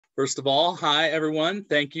First of all, hi everyone.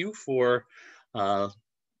 Uh,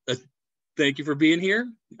 thank you for being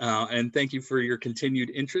here, and thank you for your continued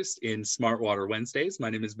interest in Smart Water Wednesdays. My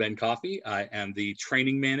name is Ben Coffey. I am the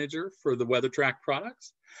training manager for the WeatherTRAK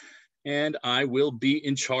products, and I will be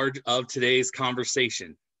in charge of today's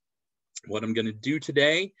conversation. What I'm going to do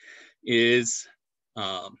today is,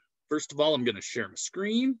 first of all, I'm going to share my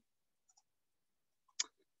screen,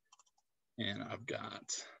 and I've got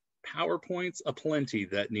PowerPoints aplenty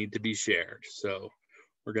that need to be shared. So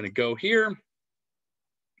we're going to go here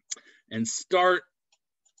and start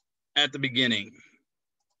at the beginning.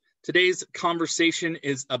 Today's conversation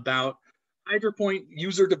is about HydroPoint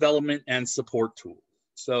user development and support tools.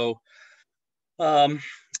 So at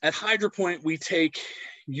HydroPoint, we take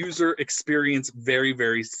user experience very,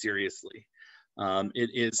 very seriously.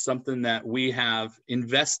 It is something that we have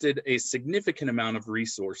invested a significant amount of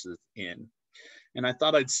resources in. And I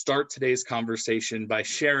thought I'd start today's conversation by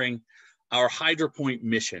sharing our HydroPoint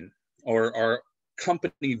mission, or our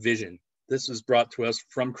company vision. This was brought to us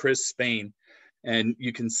from Chris Spain. And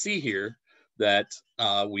you can see here that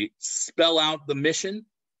we spell out the mission.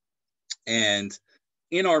 And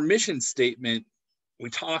in our mission statement, we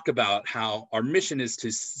talk about how our mission is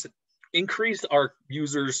to increase our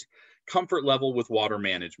users' comfort level with water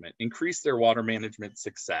management, increase their water management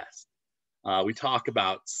success. We talk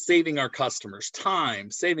about saving our customers time,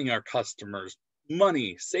 saving our customers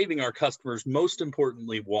money, saving our customers, most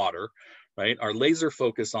importantly, water, right? Our laser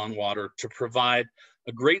focus on water to provide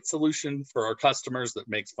a great solution for our customers that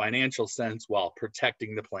makes financial sense while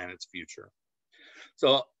protecting the planet's future.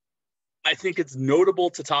 So I think it's notable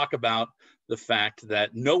to talk about the fact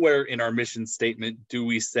that nowhere in our mission statement do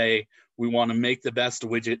we say we want to make the best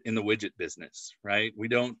widget in the widget business, right? We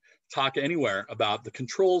don't talk anywhere about the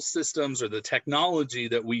control systems or the technology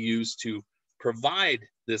that we use to provide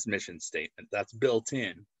this mission statement that's built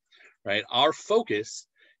in, right? Our focus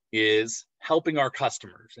is helping our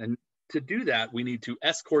customers. And to do that, we need to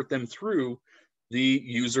escort them through the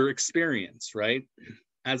user experience, right?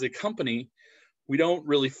 As a company, we don't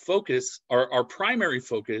really focus, our primary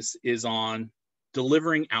focus is on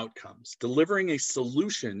delivering outcomes, delivering a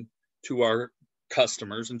solution to our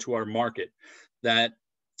customers and to our market that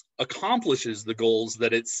accomplishes the goals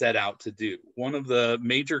that it set out to do. One of the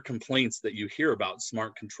major complaints that you hear about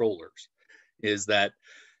smart controllers is that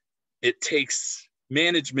it takes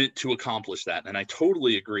management to accomplish that. And I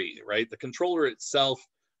totally agree, right? The controller itself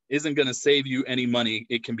isn't going to save you any money.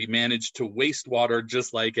 It can be managed to waste water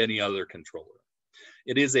just like any other controller.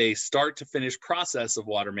 It is a start to finish process of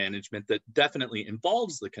water management that definitely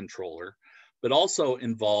involves the controller, but also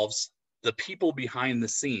involves the people behind the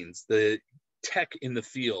scenes, the tech in the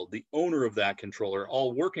field, the owner of that controller,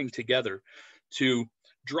 all working together to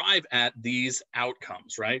drive at these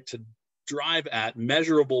outcomes, right? To drive at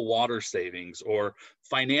measurable water savings or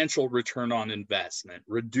financial return on investment,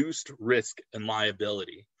 reduced risk and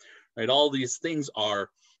liability, right? All these things are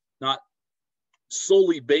not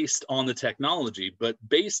solely based on the technology, but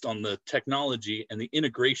based on the technology and the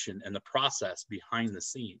integration and the process behind the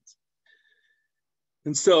scenes.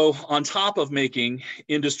 And so on top of making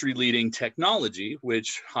industry-leading technology,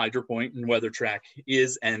 which HydroPoint and WeatherTRAK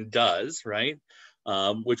is and does, right,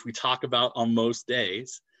 which we talk about on most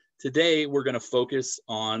days, today we're going to focus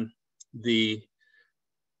on the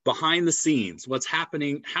behind the scenes, what's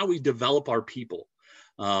happening, how we develop our people,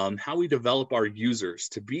 how we develop our users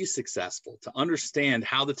to be successful, to understand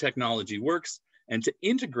how the technology works, and to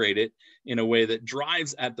integrate it in a way that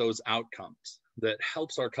drives at those outcomes, that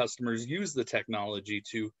helps our customers use the technology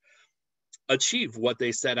to achieve what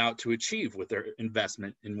they set out to achieve with their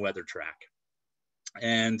investment in WeatherTRAK.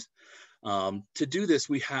 And to do this,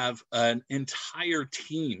 we have an entire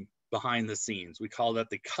team behind the scenes. We call that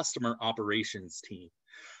the customer operations team,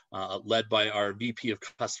 led by our VP of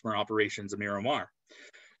customer operations, Amir Omar.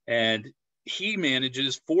 And he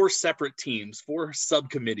manages 4 separate teams, 4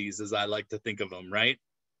 subcommittees, as I like to think of them, right?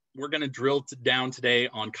 We're going to drill down today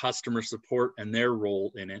on customer support and their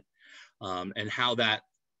role in it, and how that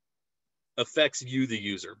affects you, the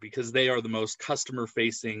user, because they are the most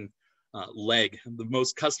customer-facing leg, the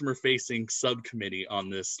most customer-facing subcommittee on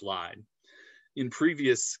this slide. In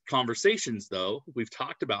previous conversations, though, we've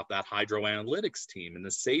talked about that hydro analytics team and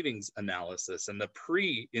the savings analysis and the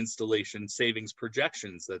pre-installation savings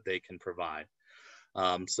projections that they can provide.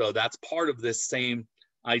 So that's part of this same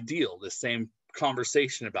ideal, this same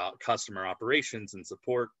conversation about customer operations and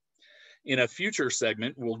support. In a future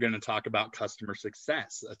segment, we're going to talk about customer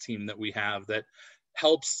success, a team that we have that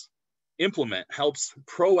helps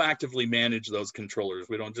proactively manage those controllers.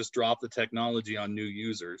 We don't just drop the technology on new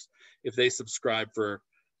users. If they subscribe for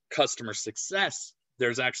customer success,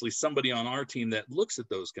 there's actually somebody on our team that looks at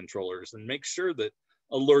those controllers and makes sure that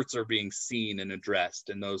alerts are being seen and addressed,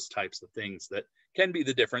 and those types of things that can be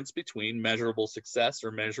the difference between measurable success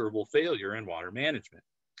or measurable failure in water management.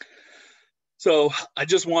 So I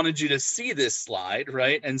just wanted you to see this slide,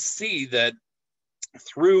 right, and see that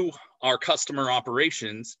through our customer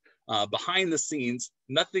operations, behind the scenes,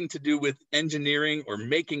 nothing to do with engineering or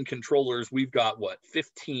making controllers. We've got what,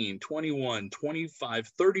 15, 21, 25,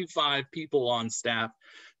 35 people on staff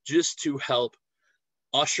just to help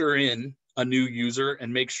usher in a new user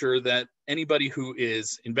and make sure that anybody who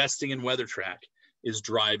is investing in WeatherTRAK is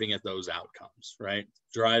driving at those outcomes, right?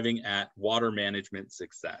 Driving at water management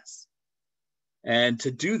success. And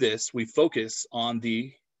to do this, we focus on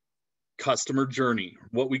the customer journey,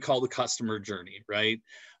 what we call the customer journey, right?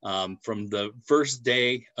 From the first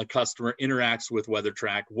day a customer interacts with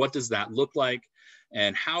WeatherTRAK, what does that look like?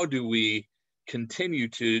 And how do we continue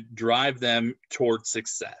to drive them towards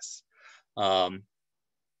success?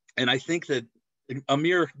 And I think that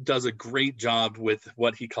Amir does a great job with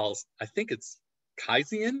what he calls, I think it's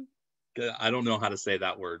Kaizen. I don't know how to say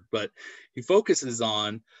that word, but he focuses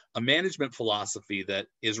on a management philosophy that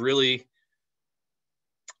is really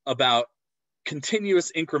about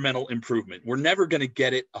continuous incremental improvement. We're never going to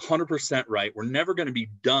get it 100% right. We're never going to be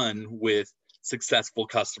done with successful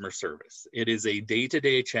customer service. It is a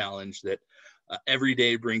day-to-day challenge that every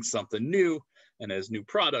day brings something new. And as new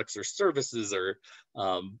products or services or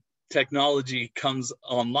technology comes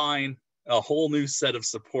online, a whole new set of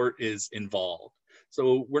support is involved.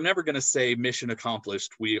 So we're never going to say mission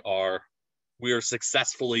accomplished. We are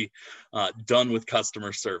successfully done with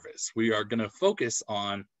customer service. We are going to focus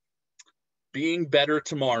on being better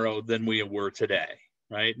tomorrow than we were today,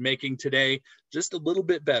 right? Making today just a little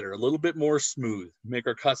bit better, a little bit more smooth, make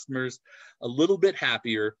our customers a little bit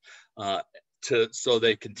happier so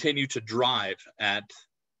they continue to drive at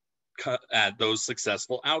those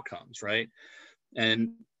successful outcomes, right?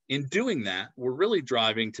 And in doing that, we're really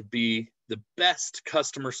driving to be the best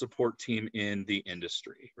customer support team in the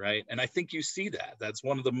industry, right? And I think you see that. That's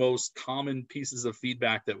one of the most common pieces of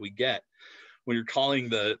feedback that we get. When you're calling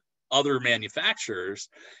the other manufacturers,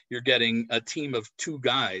 you're getting a team of 2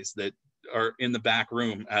 guys that are in the back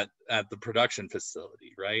room at the production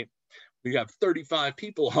facility, right? We have 35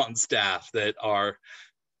 people on staff that are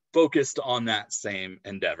focused on that same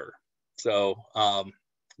endeavor. So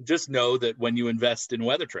just know that when you invest in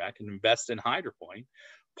WeatherTRAK and invest in HydroPoint,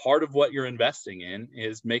 part of what you're investing in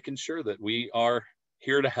is making sure that we are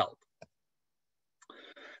here to help.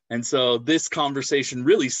 And so this conversation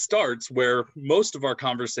really starts where most of our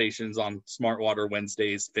conversations on Smart Water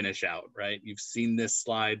Wednesdays finish out, right? You've seen this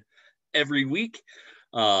slide every week,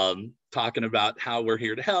 talking about how we're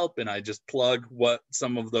here to help, and I just plug what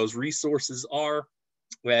some of those resources are.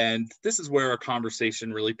 And this is where our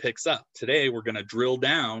conversation really picks up. Today, we're going to drill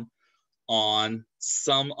down on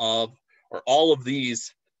some of or all of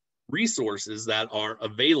these resources that are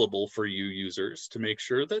available for you users to make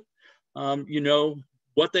sure that you know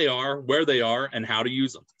what they are, where they are, and how to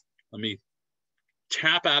use them. Let me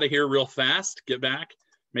tap out of here real fast, get back,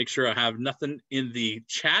 make sure I have nothing in the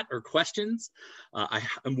chat or questions.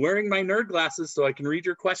 I'm wearing my nerd glasses so I can read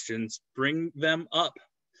your questions, bring them up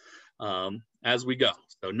as we go.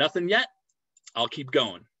 So nothing yet, I'll keep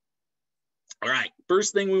going. All right,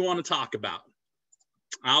 first thing we want to talk about,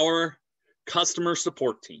 our customer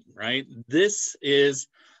support team, right? This is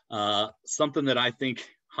something that I think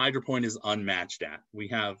HydroPoint is unmatched at. We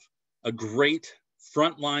have a great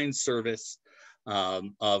frontline service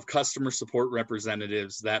of customer support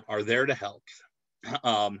representatives that are there to help.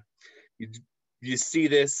 You see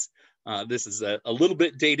this. This is a little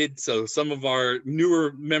bit dated, so some of our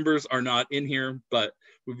newer members are not in here, but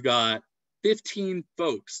we've got 15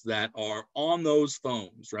 folks that are on those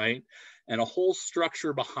phones, right? And a whole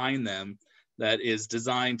structure behind them that is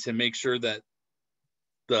designed to make sure that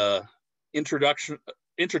the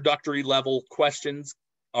introductory level questions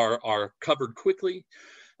are covered quickly,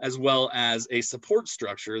 as well as a support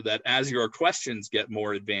structure that as your questions get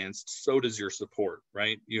more advanced, so does your support,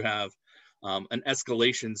 right? You have an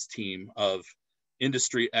escalations team of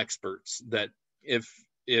industry experts that if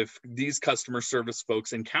these customer service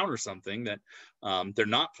folks encounter something that they're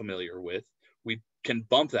not familiar with, we can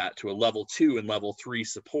bump that to a level 2 and level 3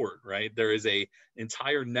 support, right? There is a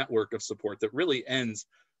entire network of support that really ends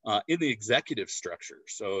in the executive structure.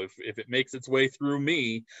 So if it makes its way through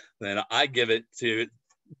me, then I give it to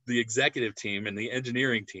the executive team and the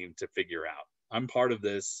engineering team to figure out. I'm part of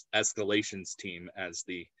this escalations team as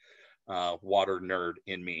the water nerd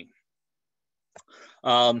in me.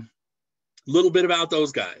 Little bit about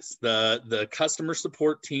those guys. The customer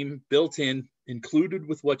support team built in included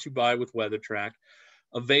with what you buy with WeatherTRAK,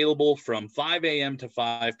 available from 5 a.m. to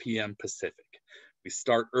 5 p.m. Pacific. We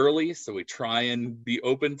start early, so we try and be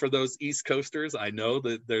open for those East Coasters. I know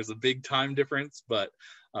that there's a big time difference, but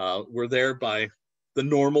we're there by the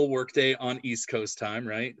normal workday on East Coast time,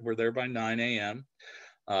 right? We're there by 9 a.m.,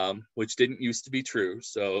 which didn't used to be true.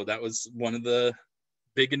 So that was one of the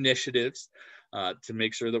big initiatives to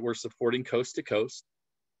make sure that we're supporting coast to coast.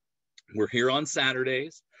 We're here on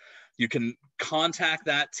Saturdays. You can contact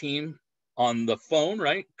that team on the phone,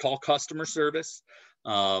 right? Call customer service.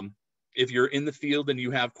 If you're in the field and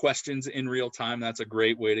you have questions in real time, that's a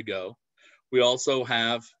great way to go. We also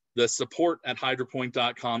have the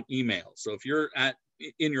support@hydropoint.com email. So if you're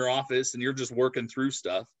in your office and you're just working through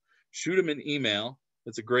stuff, shoot them an email.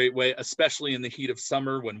 It's a great way, especially in the heat of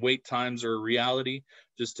summer when wait times are a reality,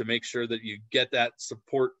 just to make sure that you get that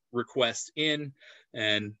support request in,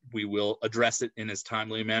 and we will address it in as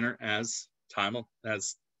timely a manner as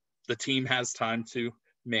the team has time to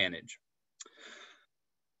manage.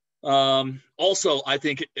 Also, I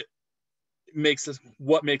think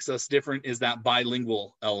what makes us different is that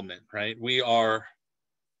bilingual element, right? We are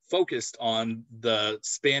focused on the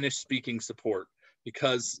Spanish speaking support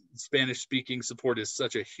because Spanish speaking support is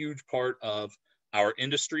such a huge part of our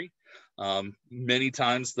industry. Many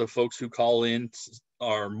times the folks who call in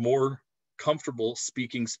are more comfortable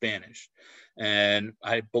speaking Spanish. And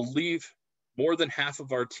I believe more than half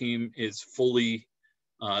of our team is fully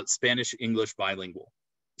Spanish-English bilingual.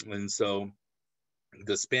 And so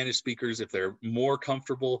the Spanish speakers, if they're more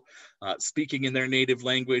comfortable speaking in their native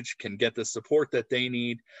language, can get the support that they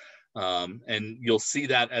need. And you'll see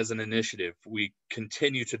that as an initiative. We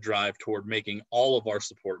continue to drive toward making all of our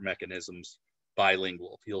support mechanisms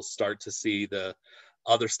bilingual. You'll start to see the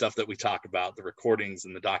other stuff that we talk about, the recordings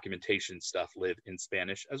and the documentation stuff, live in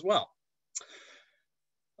Spanish as well.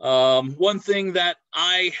 One thing that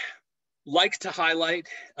I like to highlight,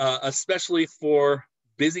 especially for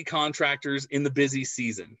busy contractors in the busy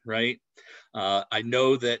season, right? I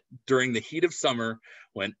know that during the heat of summer,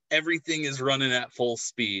 when everything is running at full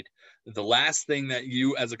speed, the last thing that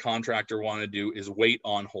you as a contractor want to do is wait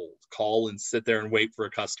on hold, call and sit there and wait for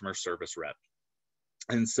a customer service rep.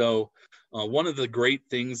 And so one of the great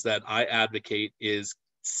things that I advocate is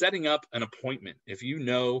setting up an appointment. If you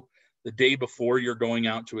know the day before you're going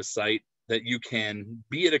out to a site that you can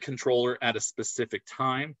be at a controller at a specific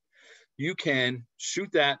time, you can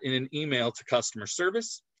shoot that in an email to customer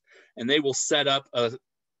service, and they will set up a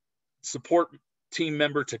support team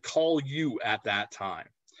member to call you at that time,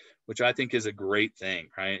 which I think is a great thing,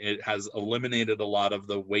 right? It has eliminated a lot of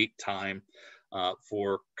the wait time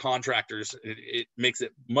for contractors. It makes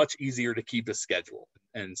it much easier to keep a schedule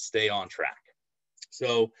and stay on track.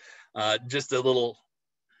 So just a little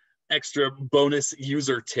extra bonus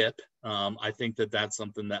user tip. I think that that's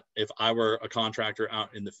something that if I were a contractor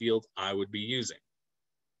out in the field, I would be using.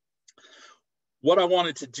 What I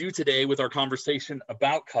wanted to do today with our conversation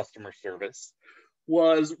about customer service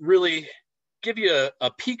was really give you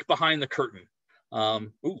a peek behind the curtain.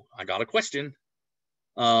 Ooh, I got a question.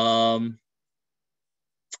 But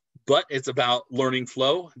it's about learning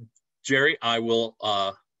flow. Jerry, I will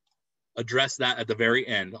address that at the very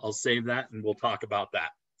end. I'll save that and we'll talk about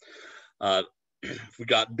that. We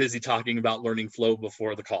got busy talking about learning flow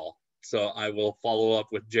before the call. So I will follow up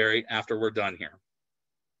with Jerry after we're done here.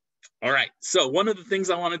 All right, so one of the things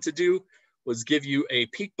I wanted to do was give you a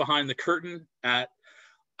peek behind the curtain at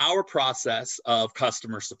our process of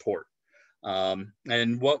customer support.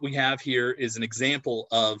 And what we have here is an example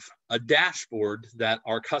of a dashboard that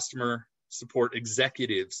our customer support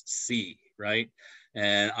executives see, right?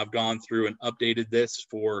 And I've gone through and updated this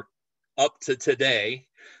for up to today.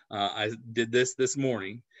 I did this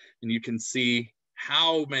morning, and you can see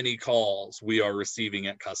how many calls we are receiving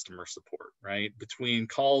at customer support, right? Between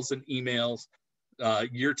calls and emails,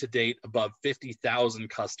 year to date, above 50,000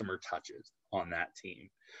 customer touches on that team.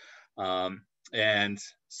 And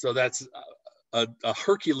so that's a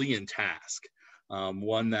Herculean task,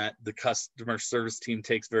 one that the customer service team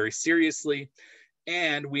takes very seriously.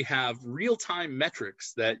 And we have real-time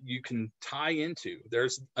metrics that you can tie into.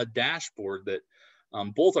 There's a dashboard that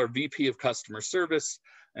both our VP of customer service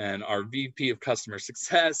and our VP of customer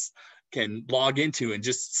success can log into and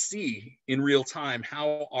just see in real time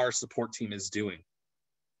how our support team is doing.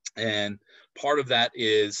 And part of that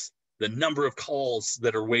is the number of calls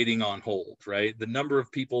that are waiting on hold, right? The number of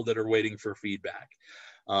people that are waiting for feedback.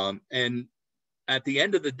 And at the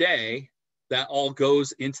end of the day, that all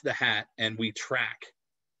goes into the hat, and we track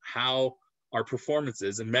how our performance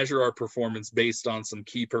is and measure our performance based on some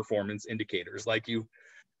key performance indicators. Like you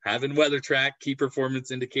having WeatherTRAK, key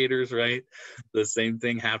performance indicators, right? The same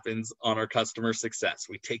thing happens on our customer success.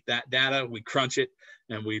 We take that data, we crunch it,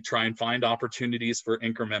 and we try and find opportunities for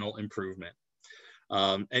incremental improvement.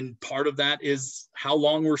 And part of that is how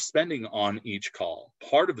long we're spending on each call.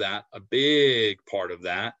 Part of that, a big part of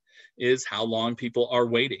that, is how long people are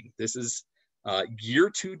waiting. This is year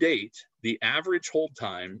to date, the average hold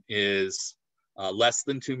time is less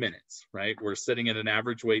than 2 minutes, right? We're sitting at an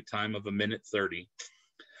average wait time of 1:30,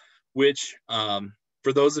 which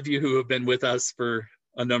for those of you who have been with us for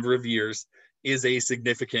a number of years is a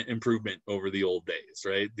significant improvement over the old days,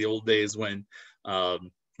 right? The old days when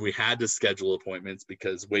we had to schedule appointments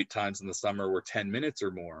because wait times in the summer were 10 minutes or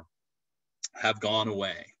more have gone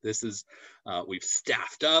away. This is, we've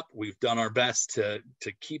staffed up, we've done our best to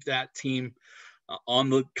keep that team on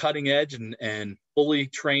the cutting edge and fully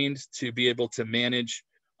trained to be able to manage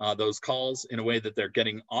those calls in a way that they're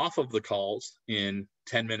getting off of the calls in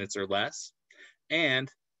 10 minutes or less.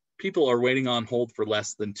 And people are waiting on hold for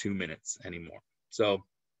less than 2 minutes anymore. So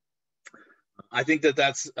I think that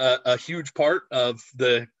that's a huge part of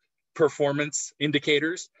the performance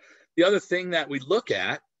indicators. The other thing that we look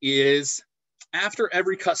at is after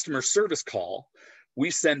every customer service call, we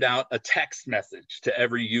send out a text message to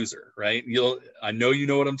every user, right? I know you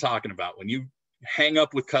know what I'm talking about. When you hang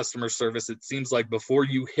up with customer service, it seems like before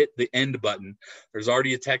you hit the end button, there's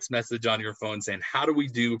already a text message on your phone saying, how do we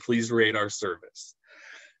do? Please rate our service.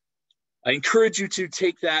 I encourage you to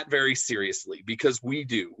take that very seriously because we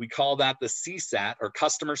do. We call that the CSAT, or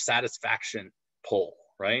customer satisfaction poll,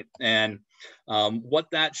 right? And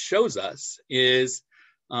what that shows us is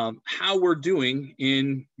how we're doing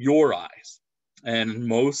in your eyes. And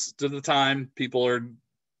most of the time, people are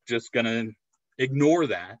just going to ignore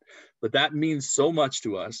that. But that means so much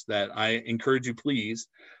to us that I encourage you, please,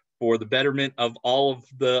 for the betterment of all of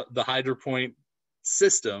the HydroPoint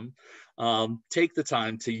system, take the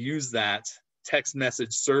time to use that text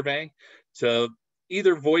message survey to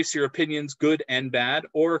either voice your opinions, good and bad,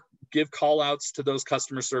 or give call outs to those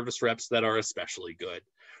customer service reps that are especially good,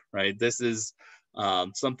 right? This is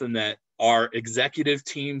something that our executive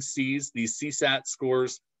team sees. These CSAT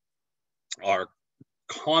scores are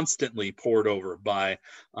constantly poured over by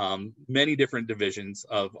many different divisions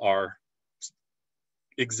of our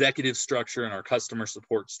executive structure and our customer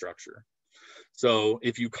support structure. So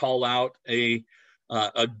if you call out a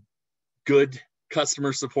good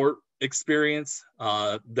customer support experience,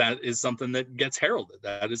 that is something that gets heralded.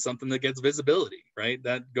 That is something that gets visibility, right?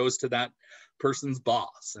 That goes to that person's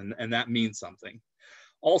boss, and that means something.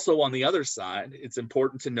 Also, on the other side, it's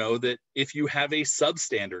important to know that if you have a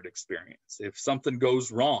substandard experience, if something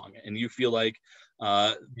goes wrong and you feel like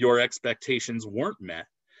your expectations weren't met,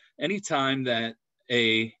 anytime that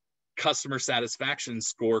a customer satisfaction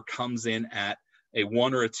score comes in at a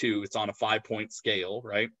 1 or a 2, it's on a 5-point scale,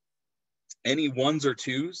 right? Any 1s or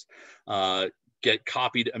 2s get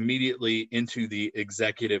copied immediately into the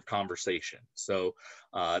executive conversation. So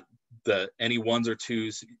any 1s or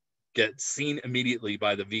 2s get seen immediately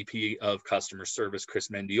by the VP of Customer Service, Chris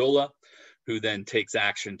Mendiola, who then takes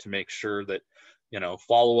action to make sure that,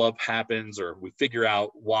 follow-up happens, or we figure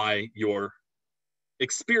out why your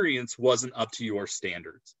experience wasn't up to your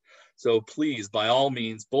standards. So please, by all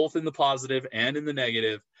means, both in the positive and in the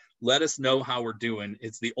negative, let us know how we're doing.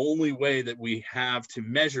 It's the only way that we have to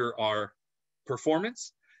measure our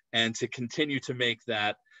performance and to continue to make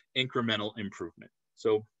that incremental improvement.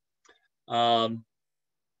 So, all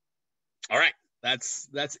right, that's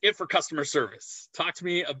it for customer service. Talk to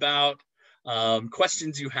me about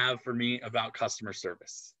questions you have for me about customer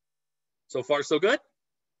service. So far, so good?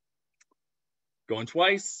 Going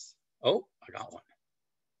twice. Oh, I got one.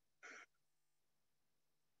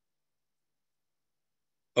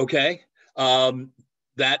 Okay,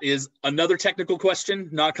 that is another technical question,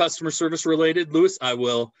 not customer service related. Lewis, I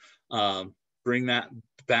will bring that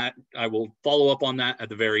back. I will follow up on that at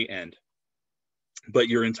the very end. But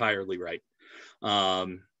you're entirely right. All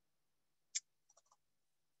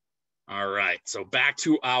right, so back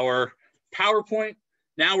to our PowerPoint.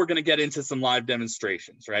 Now we're going to get into some live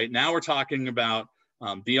demonstrations, right? Now we're talking about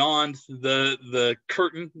beyond the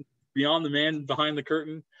curtain, beyond the man behind the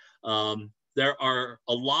curtain. There are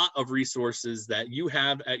a lot of resources that you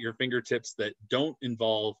have at your fingertips that don't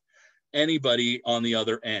involve anybody on the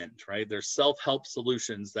other end, right? There's self-help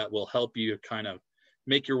solutions that will help you kind of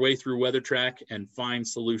make your way through WeatherTRAK and find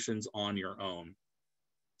solutions on your own.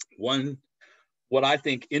 What I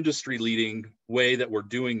think industry-leading way that we're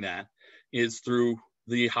doing that is through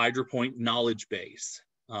the HydroPoint knowledge base.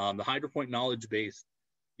 The HydroPoint knowledge base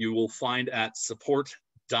you will find at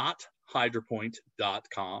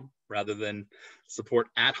support.hydropoint.com, rather than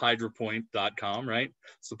support@hydropoint.com, right?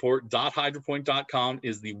 Support.hydropoint.com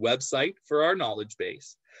is the website for our knowledge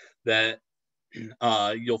base that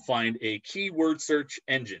you'll find a keyword search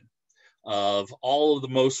engine of all of the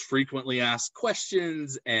most frequently asked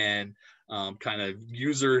questions and kind of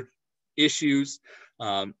user issues.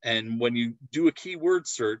 And when you do a keyword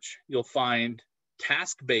search, you'll find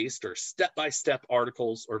task-based or step-by-step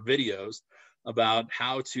articles or videos about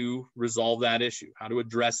how to resolve that issue, how to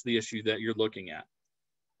address the issue that you're looking at.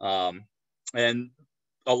 And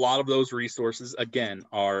a lot of those resources, again,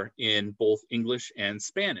 are in both English and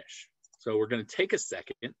Spanish. So we're going to take a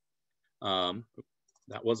second.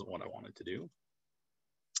 That wasn't what I wanted to do.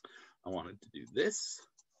 I wanted to do this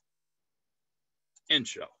and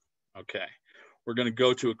show. Okay. We're going to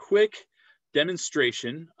go to a quick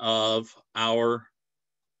demonstration of our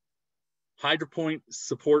HydroPoint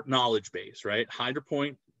support knowledge base, right?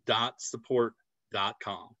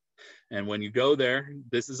 hydropoint.support.com. And when you go there,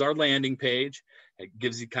 this is our landing page. It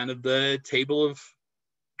gives you kind of the table of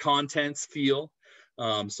contents feel.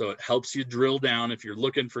 So it helps you drill down if you're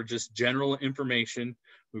looking for just general information.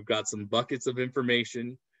 We've got some buckets of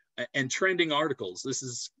information and trending articles. This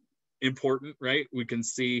is important, right? We can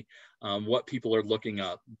see what people are looking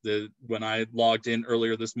up. When I logged in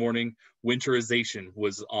earlier this morning, winterization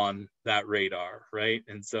was on that radar, right?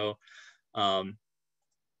 And so the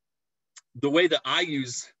way that I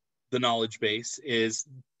use the knowledge base is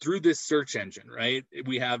through this search engine, right?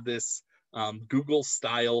 We have this Google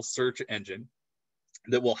style search engine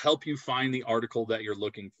that will help you find the article that you're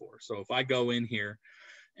looking for. So if I go in here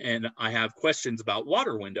and I have questions about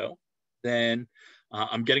water window, then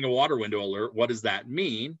I'm getting a water window alert. What does that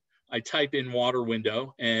mean? I type in water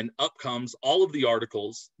window and up comes all of the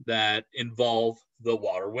articles that involve the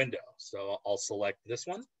water window. So I'll select this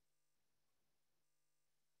one.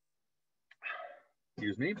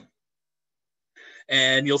 Excuse me.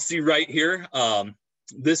 And you'll see right here,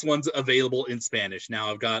 this one's available in Spanish.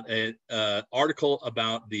 Now I've got an article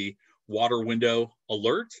about the water window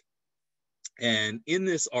alert. And in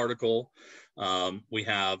this article, we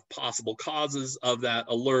have possible causes of that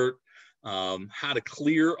alert, how to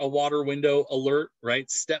clear a water window alert, right?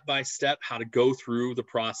 Step by step, how to go through the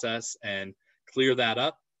process and clear that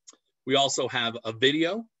up. We also have a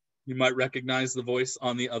video. You might recognize the voice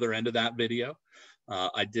on the other end of that video.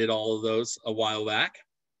 I did all of those a while back.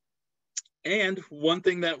 And one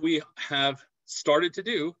thing that we have started to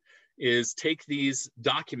do is take these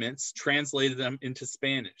documents, translate them into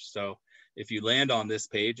Spanish. So if you land on this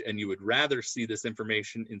page and you would rather see this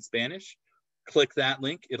information in Spanish, click that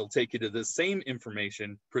link. It'll take you to the same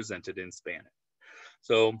information presented in Spanish.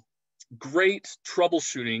 So great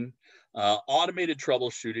troubleshooting, automated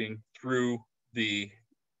troubleshooting through the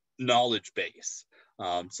knowledge base.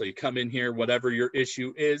 So you come in here, whatever your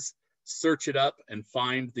issue is, search it up and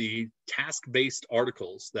find the task-based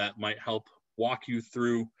articles that might help walk you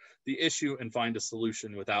through the issue and find a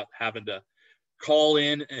solution without having to call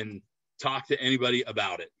in and talk to anybody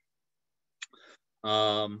about it.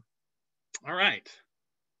 All right.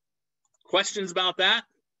 Questions about that?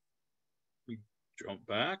 We jump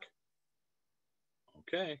back.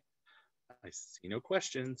 Okay. I see no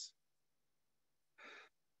questions.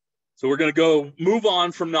 So we're going to go move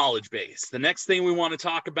on from knowledge base. The next thing we want to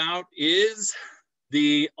talk about is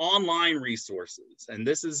the online resources. And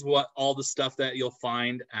this is what all the stuff that you'll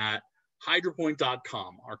find at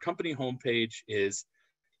hydropoint.com. Our company homepage is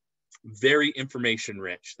very information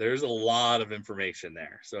rich. There's a lot of information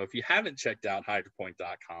there. So if you haven't checked out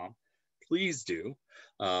hydropoint.com, please do.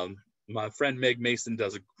 My friend Meg Mason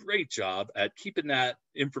does a great job at keeping that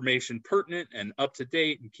information pertinent and up to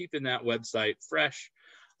date and keeping that website fresh.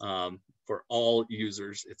 For all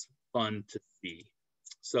users. It's fun to see.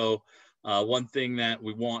 So one thing that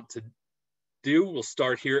we want to do, we'll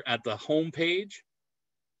start here at the home page.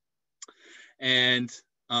 And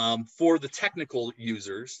for the technical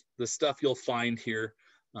users, the stuff you'll find here,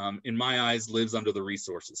 in my eyes, lives under the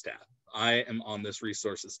resources tab. I am on this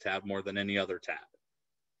resources tab more than any other tab.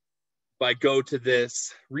 If I go to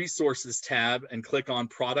this resources tab and click on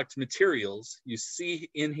product materials, you see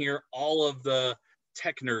in here all of the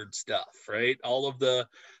tech nerd stuff, right? All of the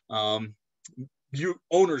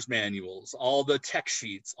owner's manuals, all the tech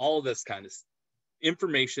sheets, all of this kind of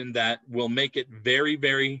information that will make it very,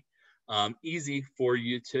 very easy for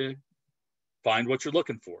you to find what you're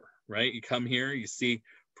looking for, right? You come here, you see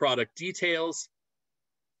product details,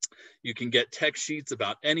 You can get tech sheets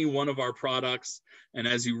about any one of our products. And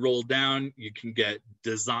as you roll down, you can get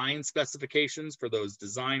design specifications for those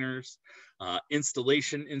designers,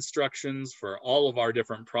 installation instructions for all of our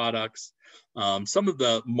different products. Some of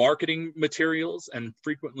the marketing materials and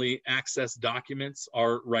frequently accessed documents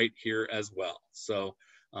are right here as well. So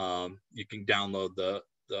you can download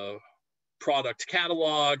the product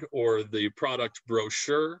catalog or the product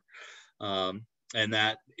brochure. And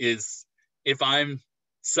that is, if I'm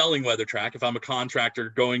selling WeatherTRAK, if I'm a contractor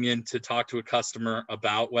going in to talk to a customer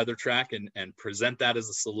about WeatherTRAK and present that as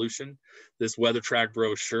a solution, this WeatherTRAK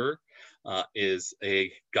brochure is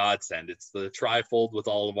a godsend. It's the trifold with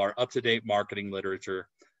all of our up-to-date marketing literature.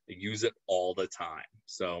 I use it all the time.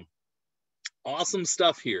 So awesome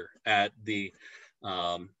stuff here at the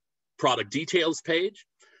product details page.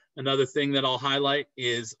 Another thing that I'll highlight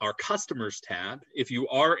is our customers tab. If you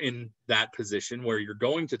are in that position where you're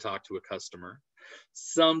going to talk to a customer,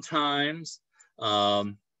 sometimes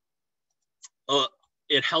it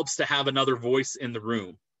helps to have another voice in the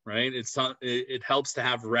room, right? It helps to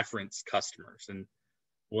have reference customers. And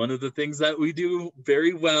one of the things that we do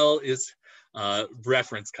very well is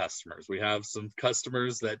reference customers. We have some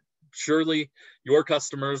customers that surely your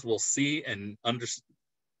customers will see and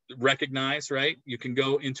recognize, right? You can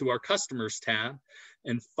go into our customers tab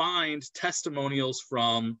and find testimonials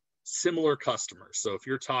from similar customers. So if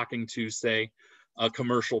you're talking to, say, a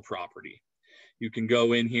commercial property, you can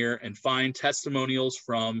go in here and find testimonials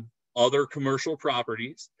from other commercial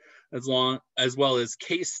properties, as well as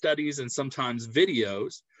case studies and sometimes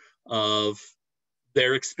videos of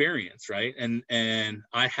their experience, right? And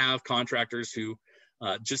I have contractors who,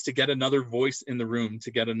 just to get another voice in the room,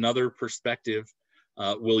 to get another perspective,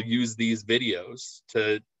 will use these videos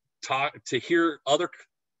to hear other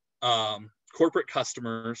corporate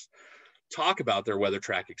customers talk about their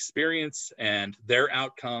WeatherTRAK experience and their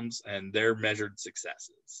outcomes and their measured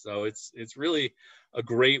successes. So it's really a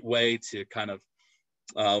great way to kind of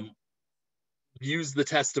use the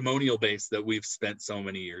testimonial base that we've spent so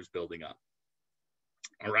many years building up.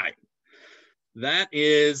 All right, that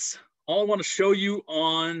is all I want to show you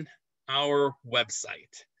on our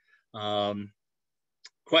website.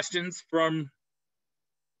 Questions from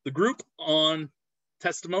the group on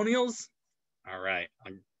testimonials? All right,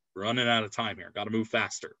 I'm running out of time here. Got to move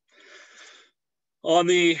faster. On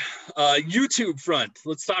the YouTube front,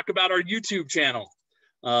 let's talk about our YouTube channel.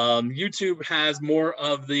 YouTube has more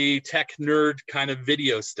of the tech nerd kind of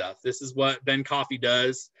video stuff. This is what Ben Coffey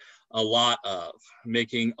does a lot of,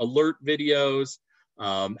 making alert videos,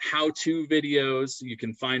 how-to videos. You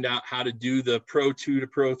can find out how to do the Pro 2 to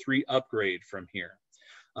Pro 3 upgrade from here.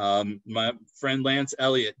 My friend Lance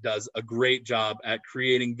Elliott does a great job at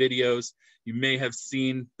creating videos. You may have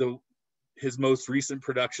seen his most recent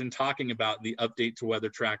production talking about the update to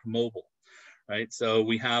WeatherTRAK Mobile, right? So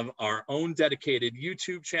we have our own dedicated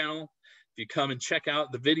YouTube channel. If you come and check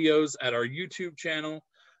out the videos at our YouTube channel,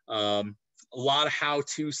 a lot of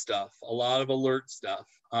how-to stuff, a lot of alert stuff.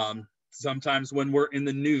 Sometimes when we're in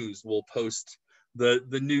the news, we'll post the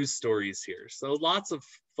news stories here. So lots of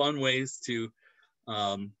fun ways to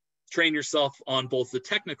train yourself on both the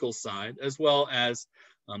technical side as well as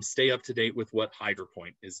stay up to date with what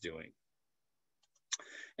HydroPoint is doing.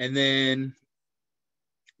 And then,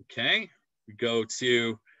 okay, we go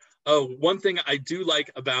to, one thing I do like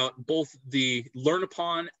about both the Learn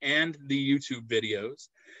Upon and the YouTube videos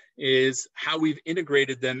is how we've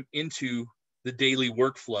integrated them into the daily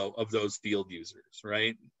workflow of those field users,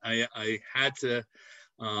 right? I had to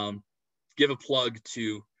give a plug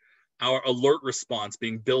to our alert response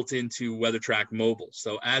being built into WeatherTRAK Mobile.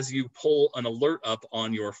 So as you pull an alert up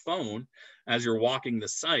on your phone, as you're walking the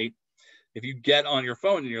site, if you get on your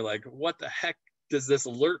phone and you're like, what the heck does this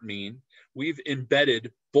alert mean? We've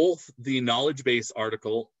embedded both the knowledge base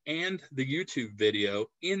article and the YouTube video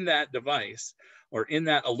in that device or in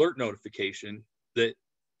that alert notification that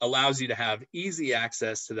allows you to have easy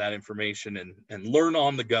access to that information and learn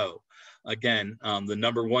on the go. Again, the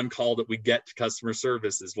 #1 call that we get to customer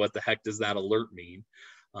service is, what the heck does that alert mean?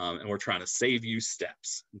 And we're trying to save you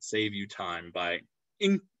steps and save you time by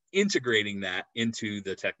integrating that into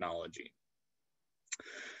the technology.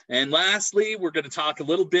 And lastly, we're going to talk a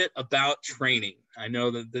little bit about training. I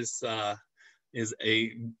know that this is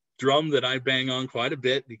a drum that I bang on quite a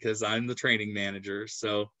bit because I'm the training manager.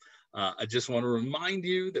 So I just want to remind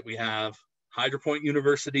you that we have HydroPoint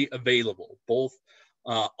University available, both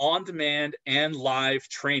on-demand and live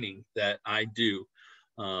training that I do.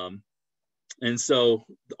 And so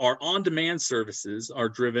our on-demand services are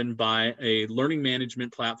driven by a learning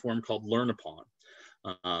management platform called Learn Upon.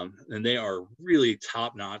 And they are really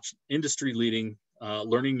top-notch, industry-leading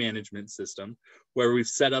learning management system where we've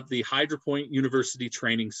set up the HydroPoint University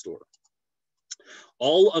Training Store.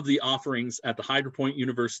 All of the offerings at the HydroPoint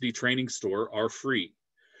University Training Store are free.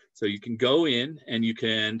 So you can go in and you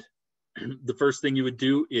can, the first thing you would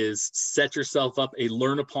do is set yourself up a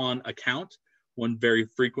Learn Upon account. One very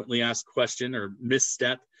frequently asked question or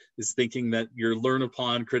misstep is thinking that your Learn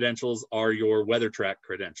Upon credentials are your WeatherTRAK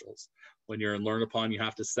credentials. When you're in Learn Upon, you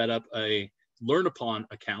have to set up a Learn Upon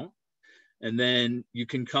account, and then you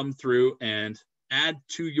can come through and add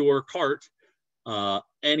to your cart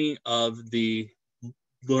any of the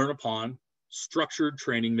Learn Upon structured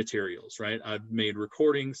training materials, right? I've made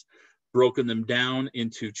recordings, broken them down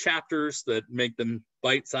into chapters that make them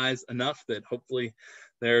bite-sized enough that hopefully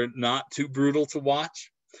they're not too brutal to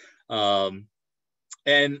watch.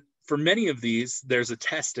 And for many of these, there's a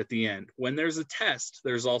test at the end. When there's a test,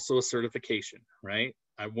 there's also a certification, right?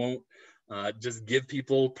 I won't just give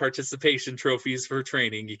people participation trophies for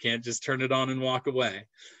training. You can't just turn it on and walk away.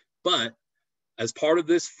 But as part of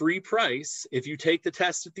this free price, if you take the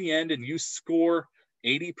test at the end and you score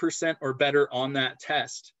 80% or better on that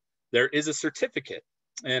test, there is a certificate.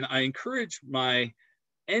 And I encourage my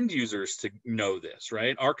end users to know this,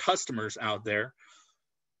 right? Our customers out there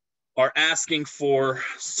are asking for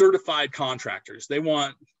certified contractors. They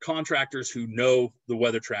want contractors who know the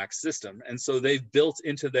WeatherTRAK system. And so they've built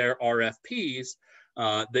into their RFPs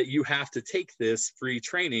that you have to take this free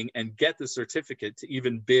training and get the certificate to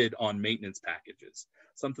even bid on maintenance packages.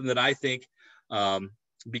 Something that I think,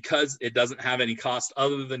 because it doesn't have any cost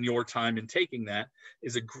other than your time in taking that,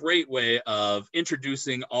 is a great way of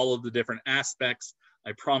introducing all of the different aspects.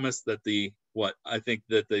 I promise that I think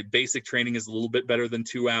that the basic training is a little bit better than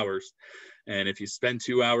 2 hours. And if you spend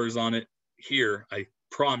 2 hours on it here, I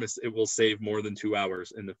promise it will save more than 2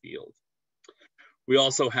 hours in the field. We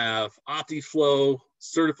also have OptiFlow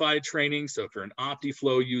certified training. So if you're an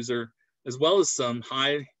OptiFlow user, as well as some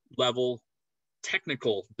high level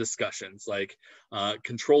technical discussions like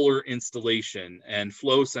controller installation and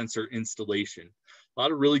flow sensor installation. A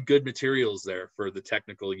lot of really good materials there for the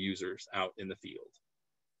technical users out in the field.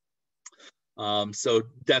 So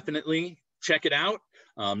definitely check it out.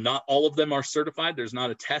 Not all of them are certified. There's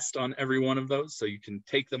not a test on every one of those, so you can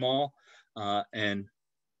take them all. And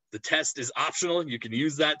the test is optional. You can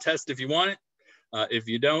use that test if you want it. If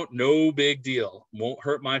you don't, no big deal. Won't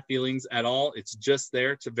hurt my feelings at all. It's just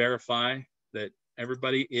there to verify that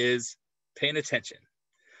everybody is paying attention.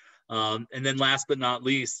 And then last but not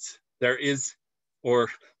least, there is, or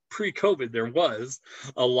pre-COVID, there was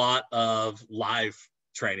a lot of live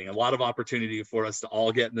training, a lot of opportunity for us to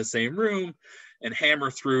all get in the same room and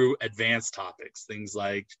hammer through advanced topics, things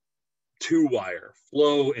like two-wire,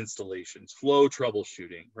 flow installations, flow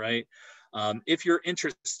troubleshooting, right? If you're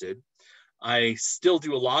interested, I still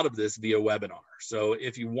do a lot of this via webinar. So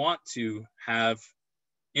if you want to have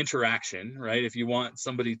interaction, right? If you want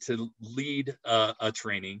somebody to lead a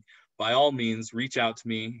training, by all means, reach out to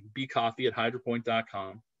me,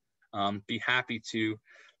 bcoffee@hydropoint.com. Be happy to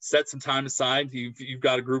set some time aside. You've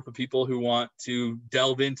got a group of people who want to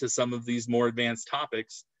delve into some of these more advanced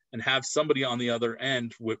topics and have somebody on the other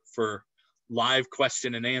end for live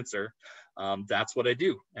question and answer. That's what I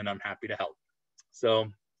do, and I'm happy to help.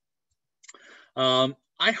 So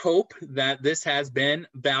I hope that this has been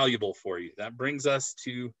valuable for you. That brings us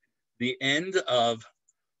to the end of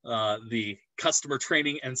the customer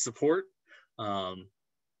training and support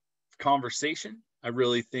conversation. I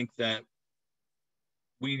really think that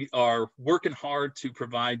we are working hard to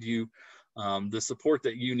provide you the support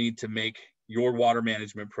that you need to make your water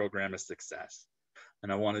management program a success.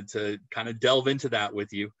 And I wanted to kind of delve into that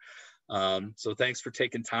with you. So thanks for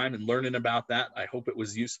taking time and learning about that. I hope it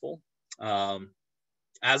was useful.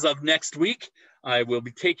 As of next week, I will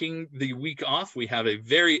be taking the week off. We have a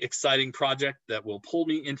very exciting project that will pull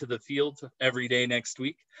me into the field every day next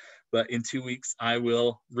week. But in 2 weeks, I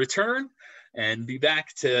will return and be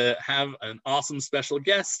back to have an awesome special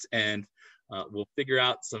guest, and we'll figure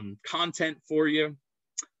out some content for you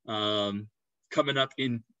coming up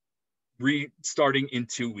restarting in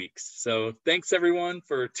 2 weeks. So thanks everyone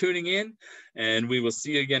for tuning in, and we will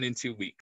see you again in 2 weeks.